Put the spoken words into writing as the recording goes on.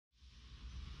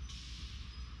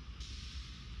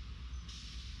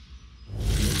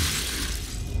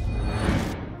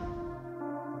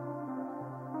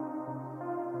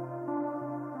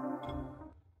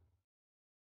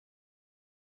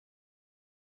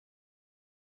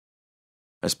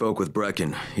I spoke with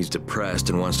Brecken. He's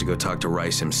depressed and wants to go talk to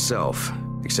Rice himself,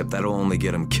 except that'll only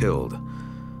get him killed.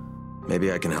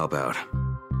 Maybe I can help out.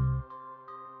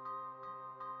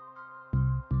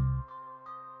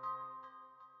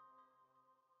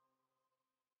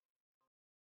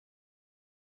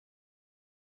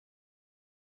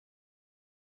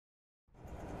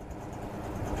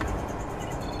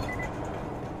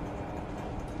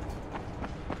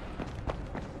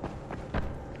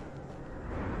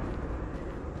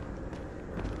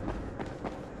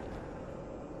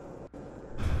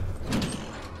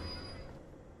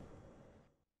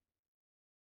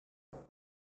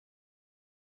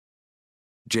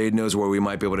 Jade knows where we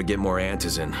might be able to get more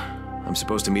Antizin. I'm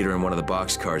supposed to meet her in one of the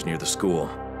boxcars near the school.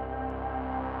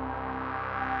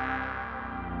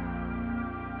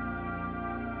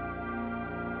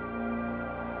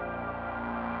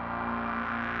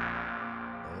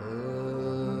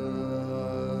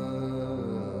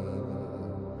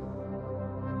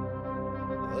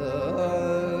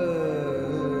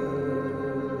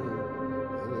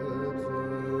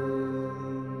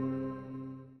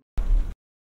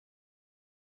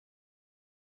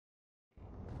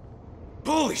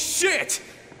 Holy shit!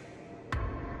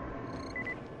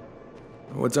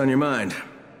 What's on your mind?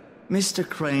 Mr.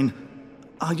 Crane,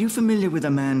 are you familiar with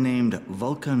a man named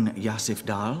Vulcan Yasif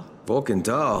Dahl? Vulcan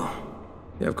Dahl?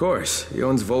 Yeah, of course. He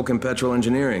owns Vulcan Petrol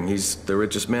Engineering. He's the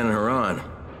richest man in Haran.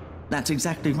 That's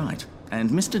exactly right. And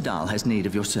Mr. Dahl has need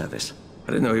of your service.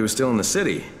 I didn't know he was still in the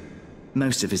city.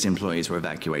 Most of his employees were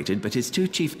evacuated, but his two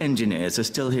chief engineers are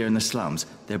still here in the slums.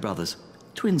 They're brothers.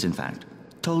 Twins, in fact.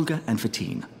 Tolga and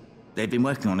Fatin. They've been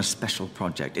working on a special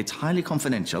project. It's highly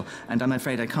confidential, and I'm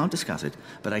afraid I can't discuss it,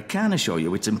 but I can assure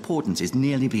you its importance is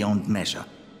nearly beyond measure.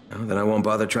 Oh, then I won't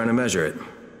bother trying to measure it.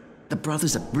 The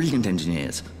brothers are brilliant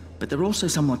engineers, but they're also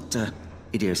somewhat,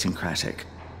 idiosyncratic.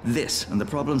 This, and the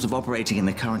problems of operating in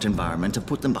the current environment, have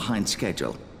put them behind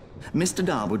schedule. Mr.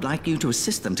 Dahl would like you to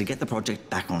assist them to get the project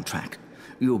back on track.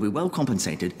 You will be well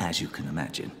compensated, as you can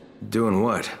imagine. Doing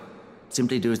what?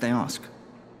 Simply do as they ask.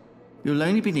 You'll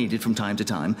only be needed from time to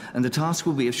time, and the task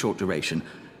will be of short duration.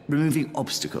 Removing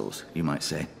obstacles, you might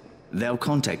say. They'll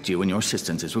contact you when your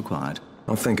assistance is required.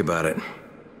 I'll think about it.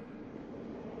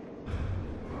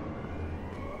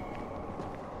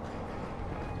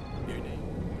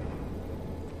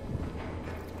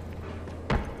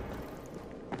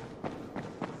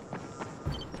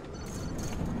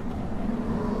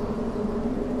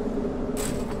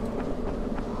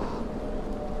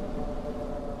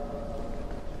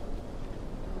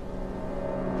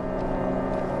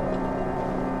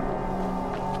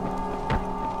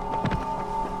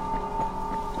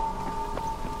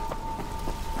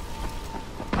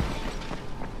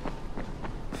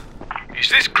 Is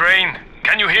this Crane?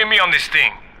 Can you hear me on this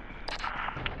thing?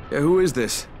 Yeah, who is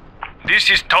this?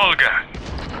 This is Tolga.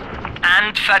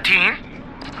 And Fatin?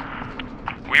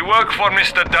 We work for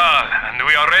Mr. Dahl, and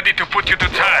we are ready to put you to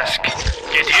task.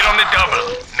 Get here on the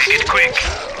double. Make it quick.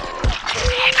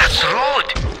 Hey, that's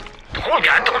rude.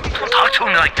 Tolga, don't talk to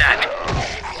me like that.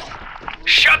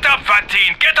 Shut up,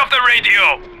 Fatin! Get off the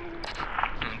radio!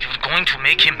 You're going to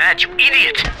make him mad, you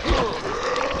idiot.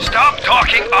 Stop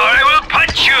talking or I will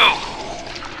punch you!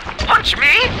 Punch me?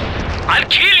 I'll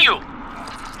kill you!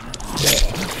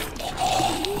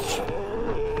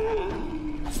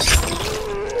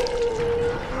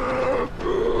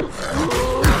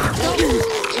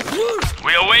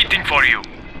 We are waiting for you.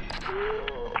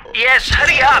 Yes,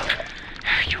 hurry up!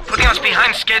 You're putting us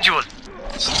behind schedule.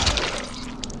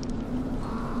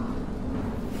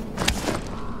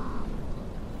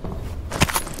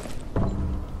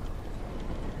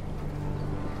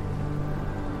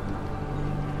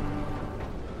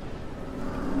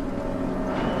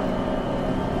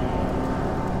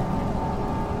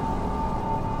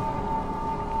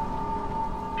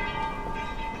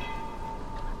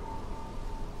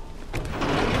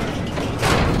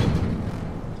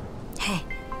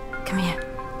 Come here.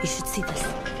 You should see this.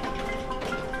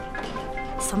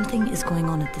 Something is going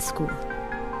on at the school.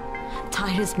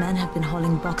 Tahir's men have been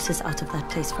hauling boxes out of that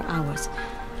place for hours.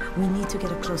 We need to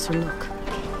get a closer look.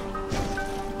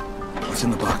 What's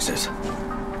in the boxes?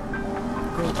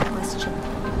 Great question.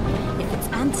 If it's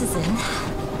Antizin,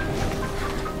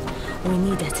 we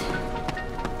need it.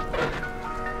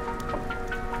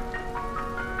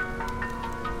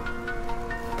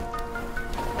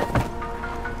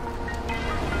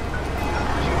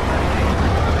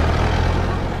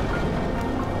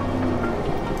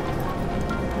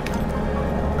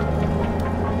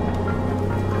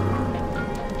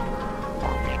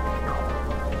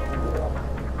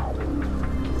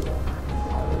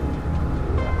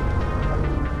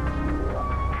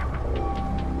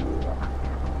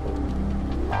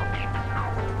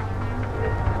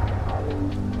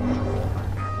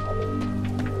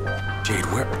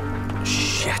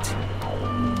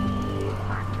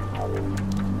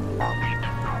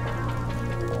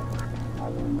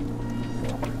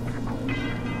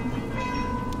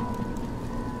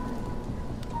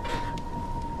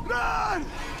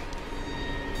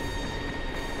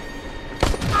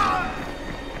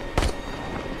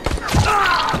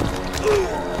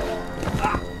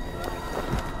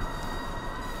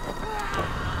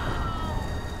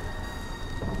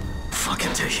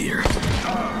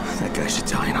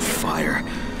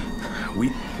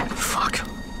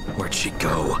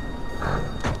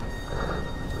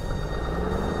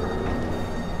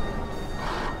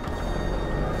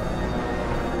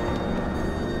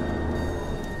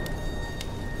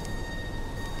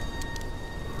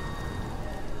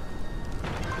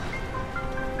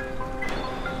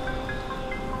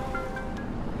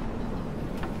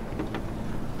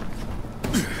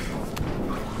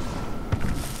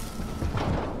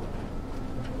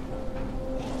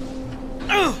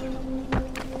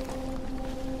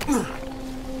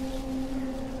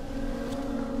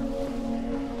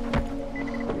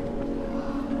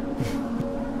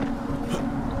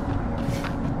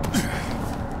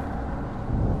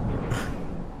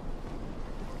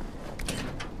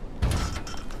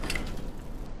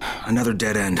 another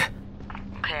dead end.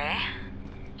 Okay.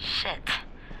 Shit.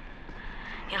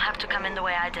 You'll have to come in the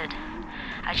way I did.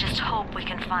 I just hope we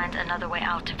can find another way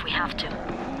out if we have to.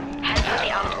 Head for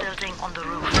the outbuilding on the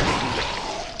roof.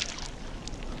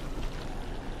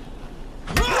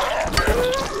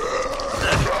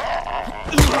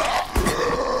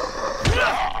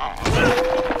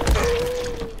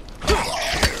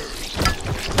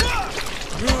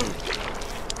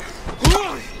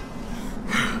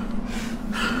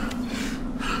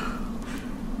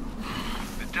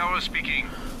 The tower speaking.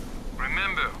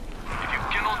 Remember, if you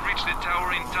cannot reach the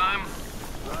tower in time,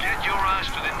 get your ass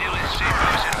to the nearest safe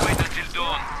house and wait until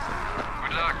dawn.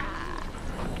 Good luck.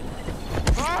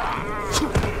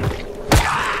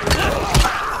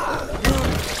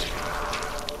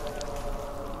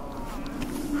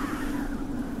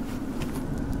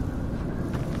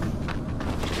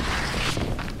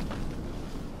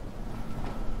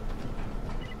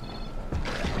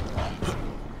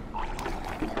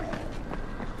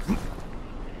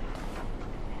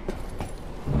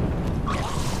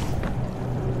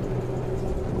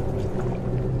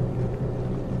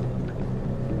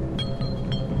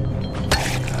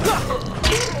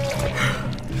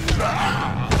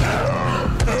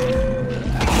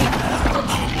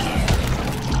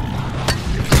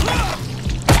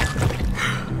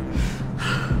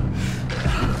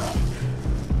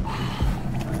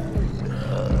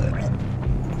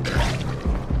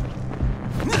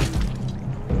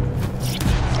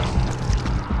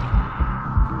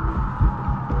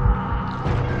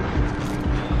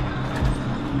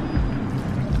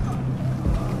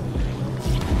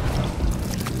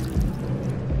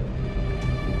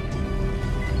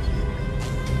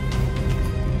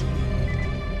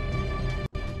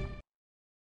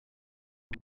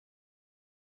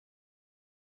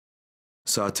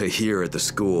 Saw Tahir at the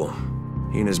school.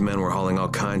 He and his men were hauling all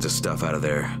kinds of stuff out of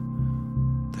there.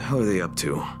 The hell are they up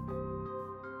to?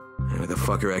 Anyway, the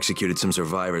fucker executed some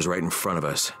survivors right in front of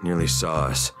us. Nearly saw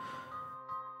us.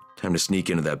 Time to sneak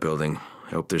into that building. I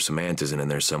hope there's some Antizin in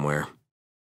there somewhere.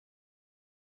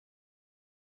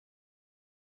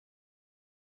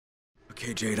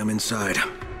 Okay, Jade, I'm inside.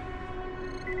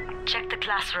 Check the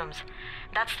classrooms.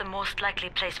 That's the most likely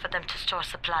place for them to store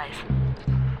supplies.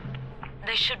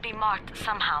 They should be marked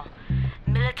somehow.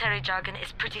 Military jargon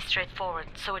is pretty straightforward,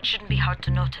 so it shouldn't be hard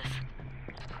to notice.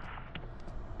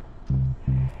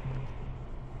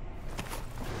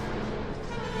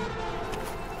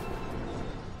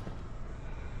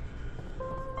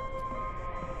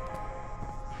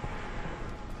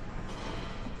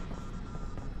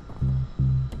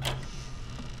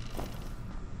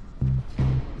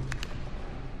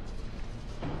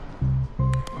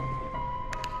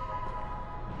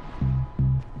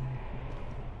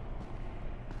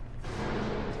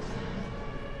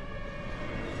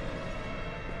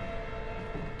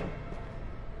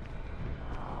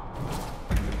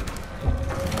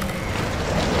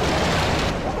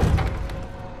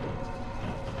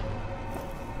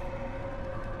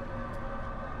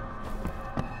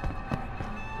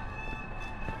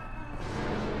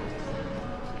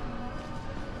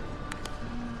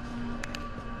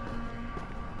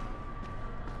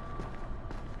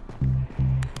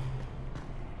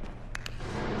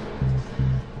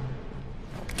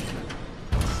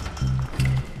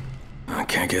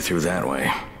 Can't get through that way.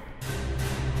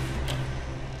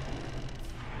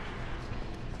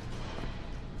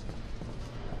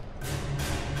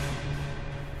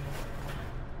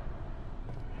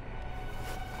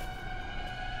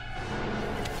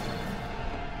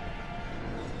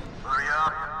 Hurry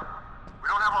up. We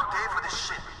don't have all day for this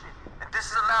shit. And this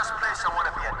is the last place I want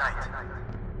to be at night.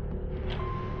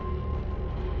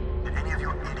 Did any of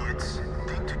you idiots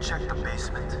think to check the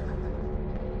basement?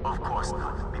 Of course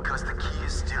not, because the key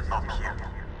is still up here.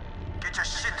 Get your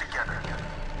shit together.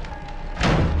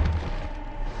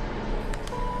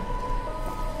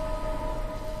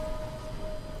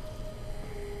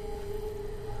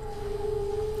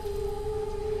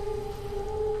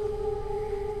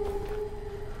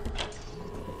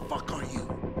 Fuck are you?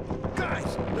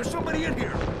 Guys, there's somebody in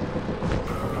here!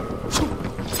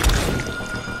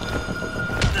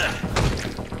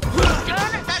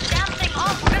 Turn that damn thing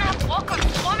off! We're gonna have walkers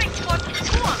swarming towards the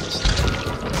school!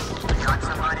 We got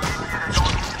somebody in here that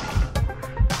don't need to be.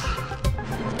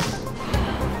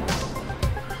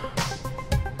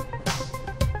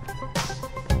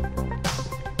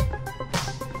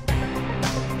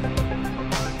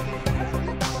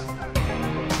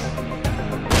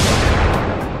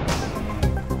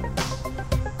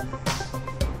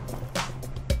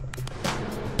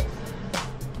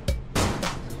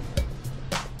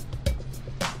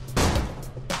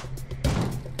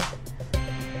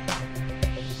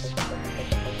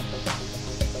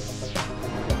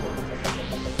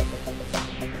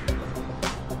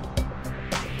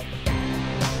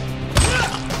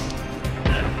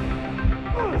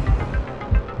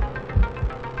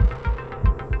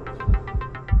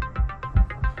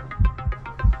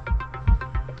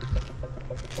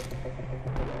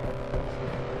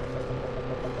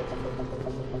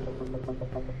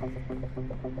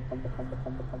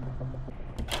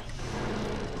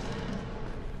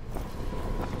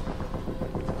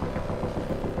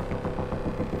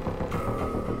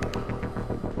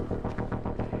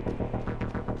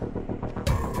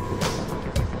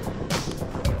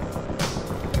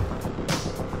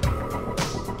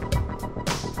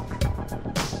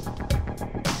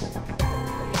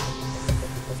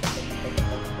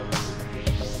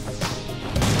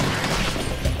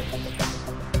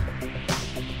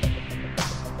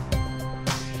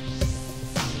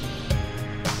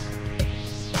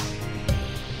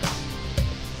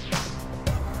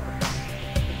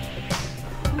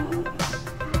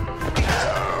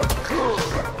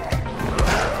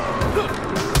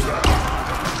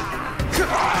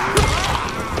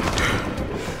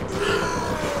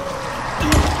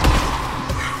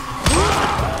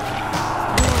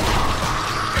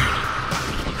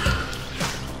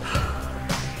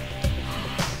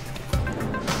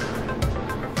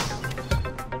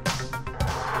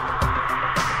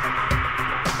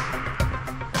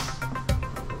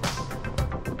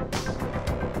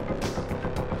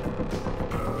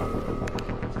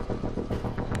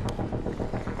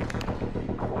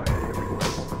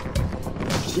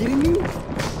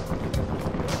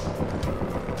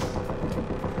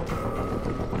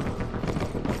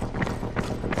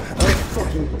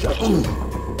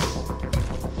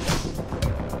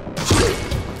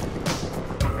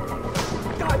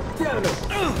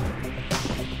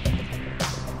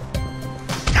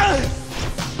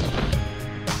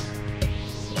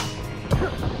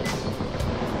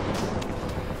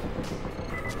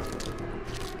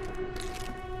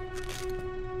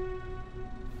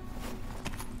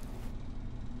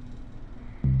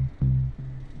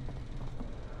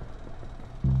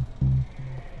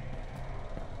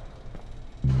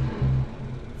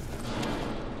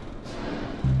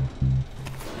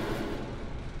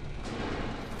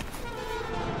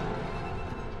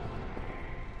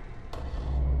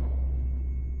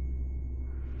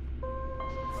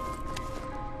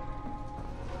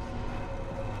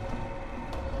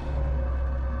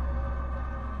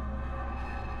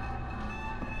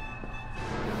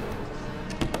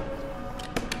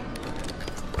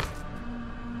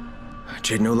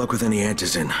 Jade, no luck with any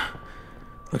Antizin.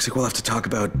 Looks like we'll have to talk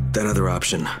about that other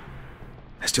option.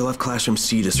 I still have Classroom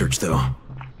C to search, though.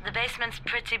 The basement's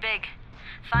pretty big.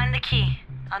 Find the key.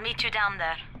 I'll meet you down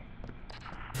there.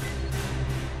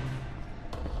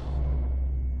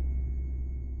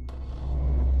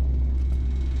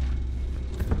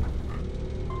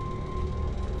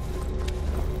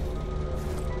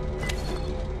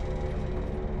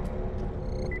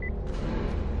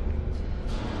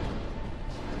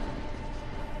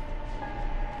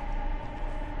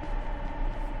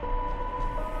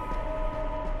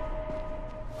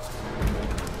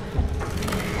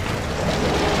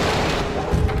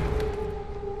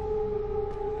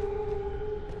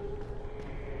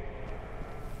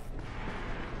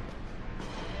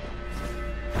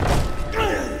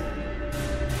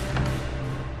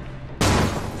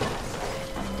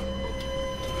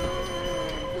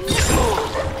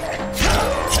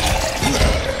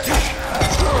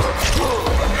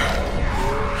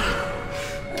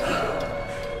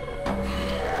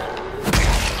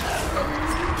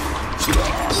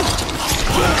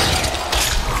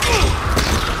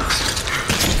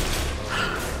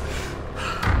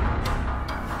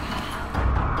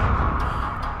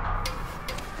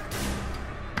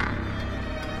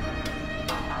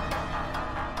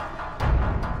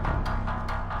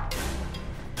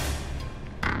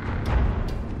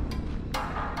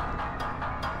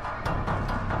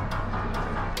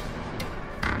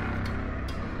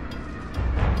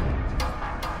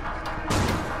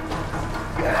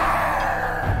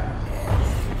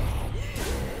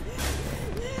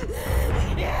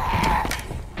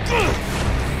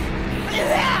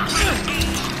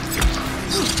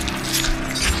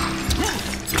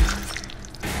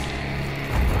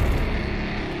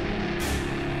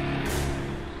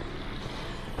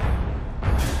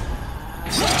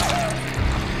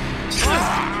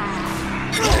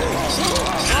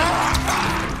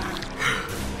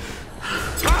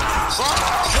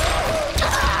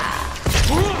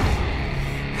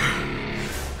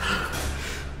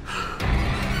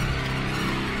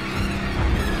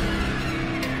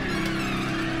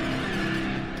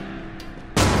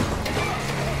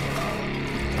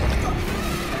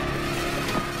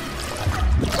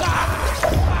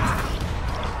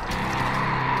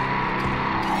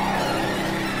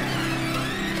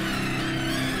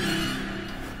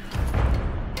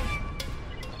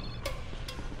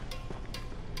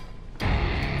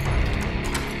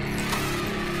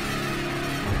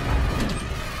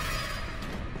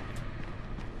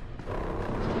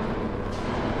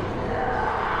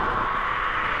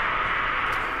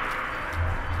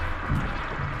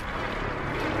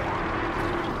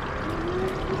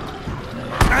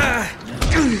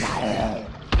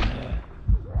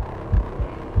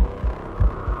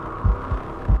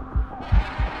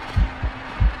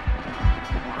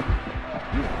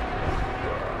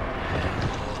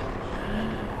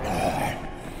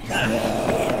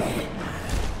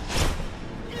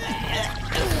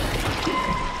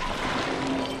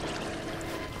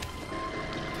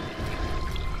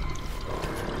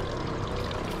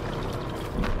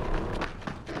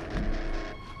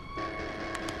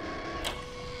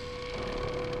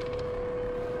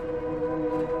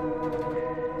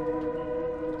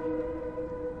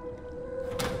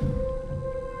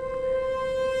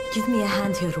 Give me a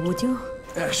hand here, would you?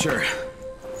 Sure.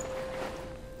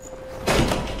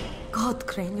 God,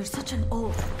 Crane, you're such an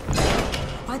oaf.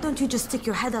 Why don't you just stick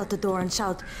your head out the door and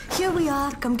shout, "Here we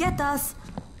are, come get us"?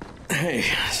 Hey,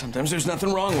 sometimes there's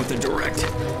nothing wrong with the direct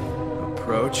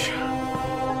approach.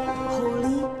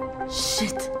 Holy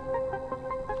shit.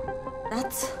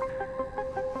 That's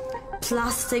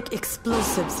plastic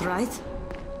explosives, right?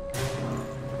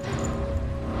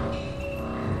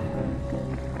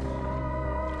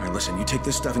 Alright, listen, you take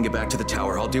this stuff and get back to the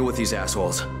tower. I'll deal with these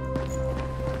assholes.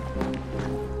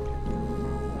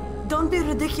 Don't be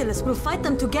ridiculous. We'll fight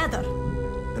them together.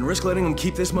 And risk letting them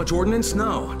keep this much ordnance?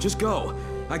 No, just go.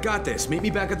 I got this. Meet me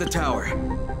back at the tower.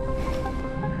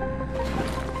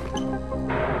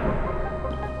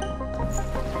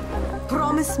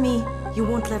 Promise me you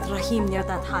won't let Rahim near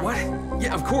that hive. What?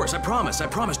 Yeah, of course. I promise.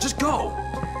 Just go.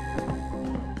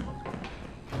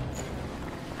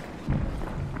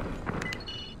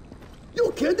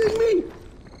 You kidding me?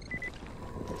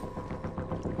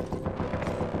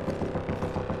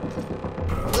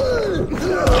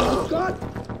 God!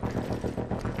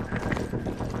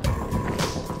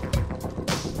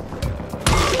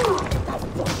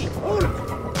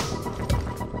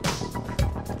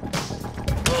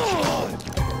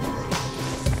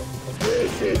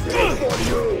 This is it for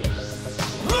you!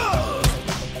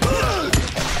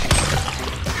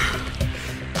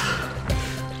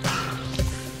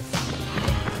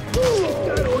 Is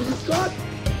that all you got?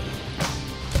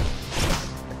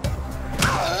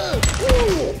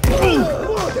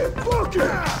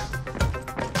 Motherfucker!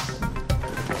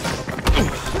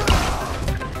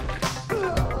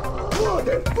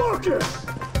 Motherfucker!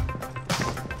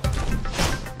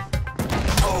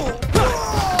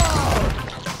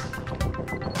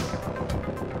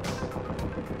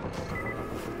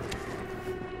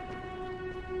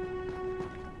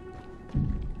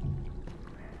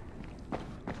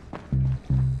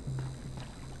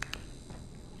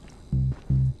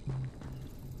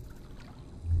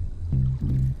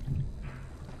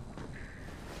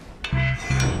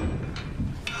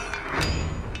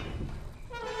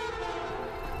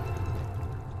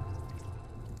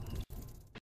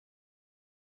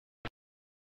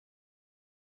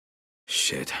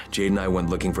 Shit. Jade and I went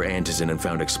looking for Antizin and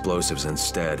found explosives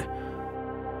instead.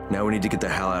 Now we need to get the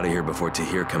hell out of here before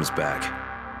Tahir comes back.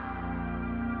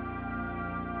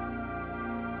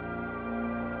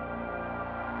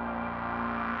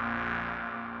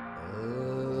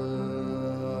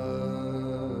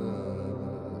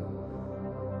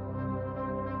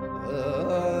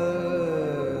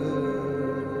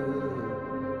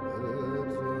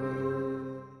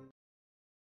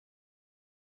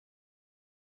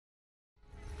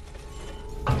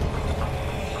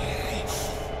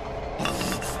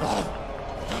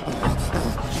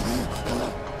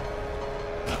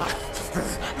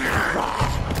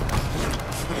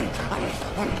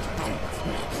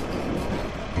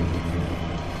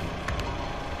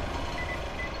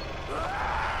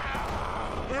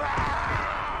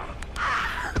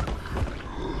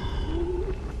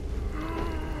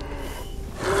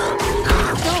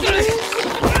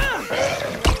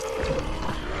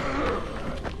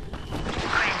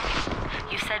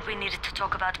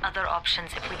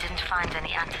 If we didn't find any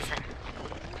Antizin.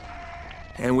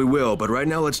 And we will, but right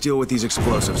now let's deal with these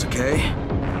explosives, okay?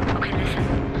 Okay,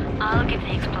 listen. I'll give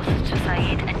the explosives to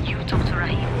Saeed and you talk to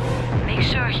Rahim. Make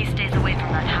sure he stays away from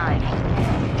that hive.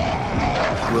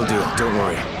 Will do, don't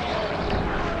worry.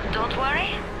 Don't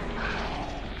worry?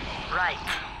 Right.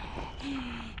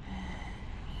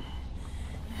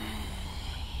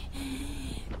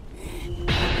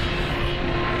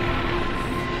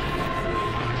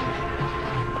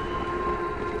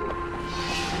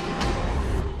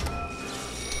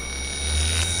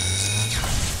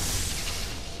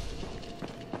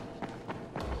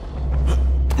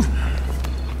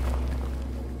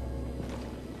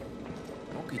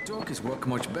 Walkie-talkies work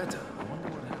much better. I wonder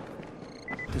what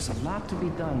happened. There's a lot to be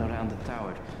done around the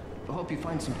tower. I hope you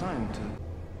find some time to...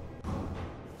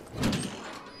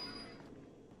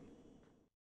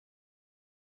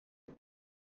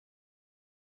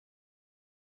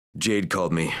 Jade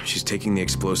called me. She's taking the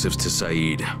explosives to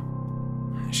Saeed.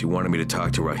 She wanted me to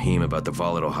talk to Rahim about the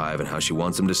volatile hive and how she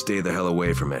wants him to stay the hell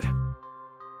away from it.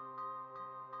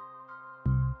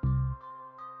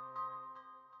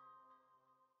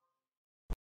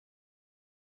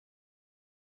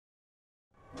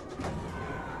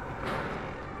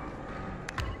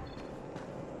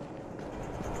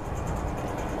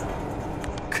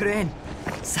 Crane,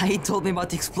 Saeed told me about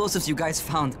the explosives you guys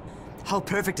found. How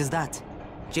perfect is that?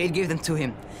 Jade gave them to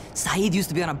him. Saeed used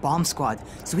to be on a bomb squad,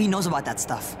 so he knows about that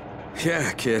stuff.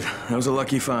 Yeah, kid. That was a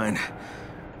lucky find.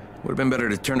 Would've been better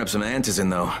to turn up some Antizin,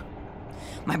 though.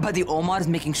 My buddy Omar is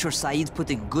making sure Saeed's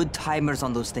putting good timers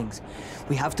on those things.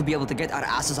 We have to be able to get our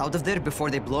asses out of there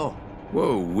before they blow.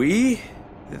 Whoa, we?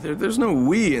 There's no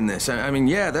we in this. I mean,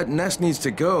 yeah, that nest needs to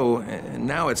go, and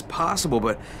now it's possible,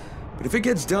 but if it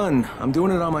gets done, I'm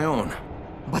doing it on my own.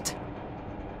 But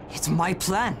it's my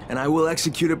plan. And I will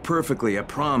execute it perfectly, I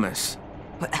promise.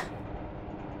 But...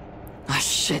 ah,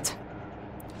 shit.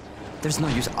 There's no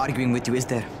use arguing with you, is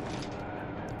there?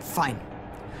 Fine.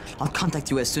 I'll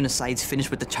contact you as soon as Saeed's finished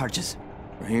with the charges.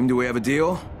 Rahim, do we have a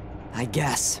deal? I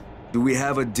guess. Do we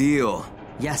have a deal?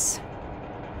 Yes.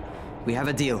 We have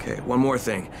a deal. Okay, one more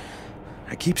thing.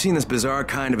 I keep seeing this bizarre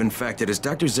kind of infected. Is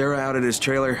Dr. Zere out at his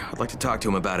trailer? I'd like to talk to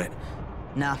him about it.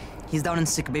 Nah, he's down in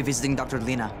sick bay visiting Dr.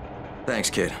 Lena. Thanks,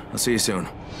 kid. I'll see you soon.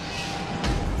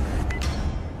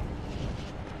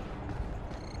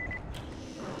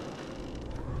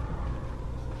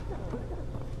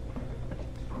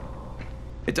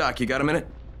 Hey, Doc, you got a minute?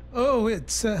 Oh,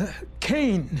 it's,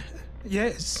 Kane.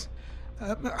 Yes.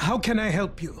 How can I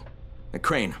help you?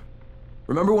 Crane.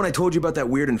 Remember when I told you about that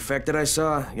weird infected I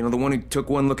saw? You know, the one who took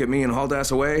one look at me and hauled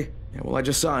ass away? Yeah, well, I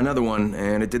just saw another one,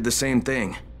 and it did the same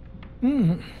thing.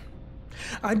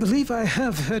 I believe I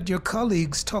have heard your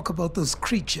colleagues talk about those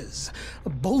creatures.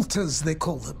 Bolters, they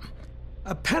call them.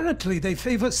 Apparently, they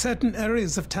favor certain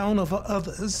areas of town over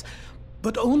others,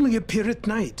 but only appear at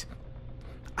night.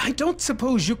 I don't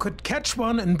suppose you could catch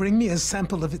one and bring me a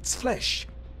sample of its flesh.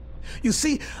 You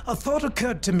see, a thought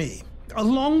occurred to me. A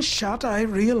long shot, I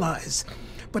realize.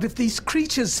 But if these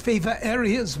creatures favor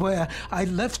areas where I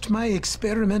left my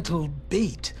experimental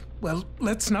bait, well,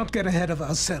 let's not get ahead of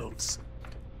ourselves.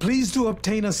 Please do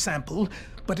obtain a sample,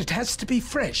 but it has to be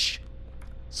fresh.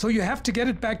 So you have to get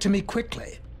it back to me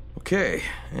quickly. Okay,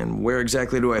 and where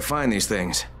exactly do I find these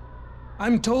things?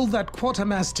 I'm told that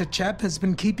quartermaster chap has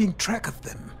been keeping track of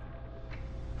them.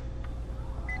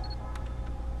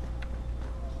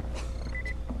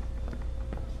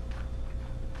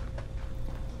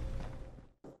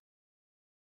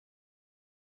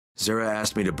 Zere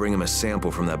asked me to bring him a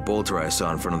sample from that bolter I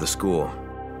saw in front of the school.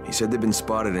 He said they'd been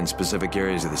spotted in specific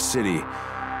areas of the city,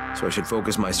 so I should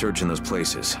focus my search in those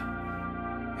places.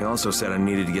 He also said I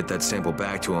needed to get that sample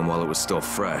back to him while it was still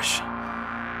fresh.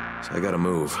 So I gotta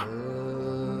move.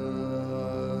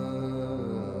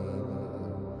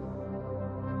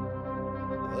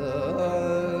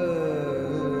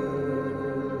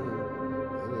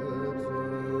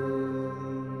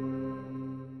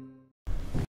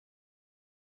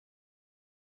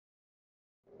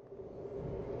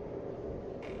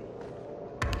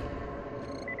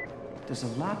 There's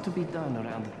a lot to be done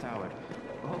around the tower.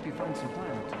 I hope you find some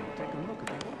time to take a look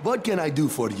at it. What can I do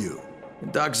for you?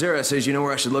 Doc Zere says you know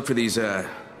where I should look for these,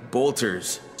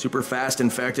 bolters. Super fast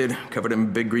infected, covered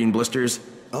in big green blisters.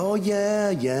 Oh,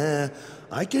 yeah.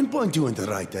 I can point you in the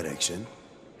right direction.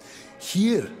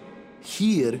 Here,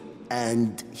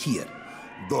 and here.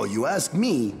 Though you ask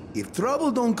me, if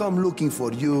trouble don't come looking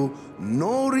for you,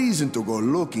 no reason to go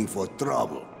looking for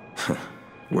trouble.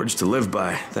 Words to live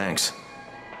by, thanks.